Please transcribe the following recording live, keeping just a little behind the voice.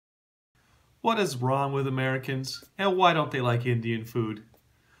What is wrong with Americans, and why don't they like Indian food?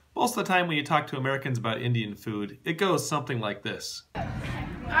 Most of the time when you talk to Americans about Indian food, it goes something like this.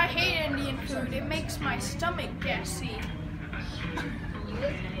 I hate Indian food. It makes my stomach gassy.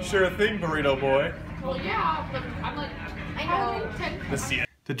 Sure thing, burrito boy. Well, yeah, but I'm like, I know.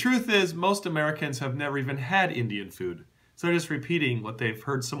 The truth is, most Americans have never even had Indian food, so they're just repeating what they've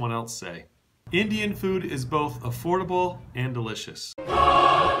heard someone else say. Indian food is both affordable and delicious.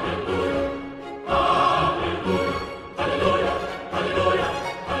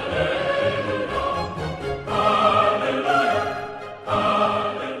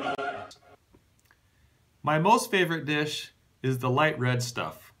 My most favorite dish is the light red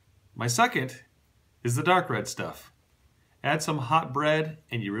stuff. My second is the dark red stuff. Add some hot bread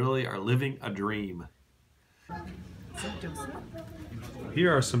and you really are living a dream.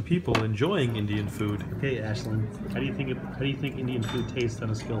 Here are some people enjoying Indian food. Hey Ashlyn, how do you think Indian food tastes on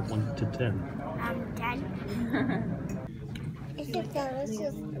a scale of 1 to 10? 10. It's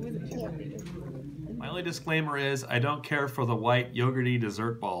delicious. My only disclaimer is I don't care for the white yogurty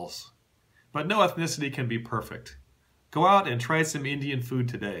dessert balls. But no ethnicity can be perfect. Go out and try some Indian food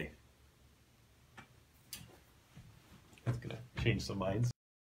today. That's gonna change some minds.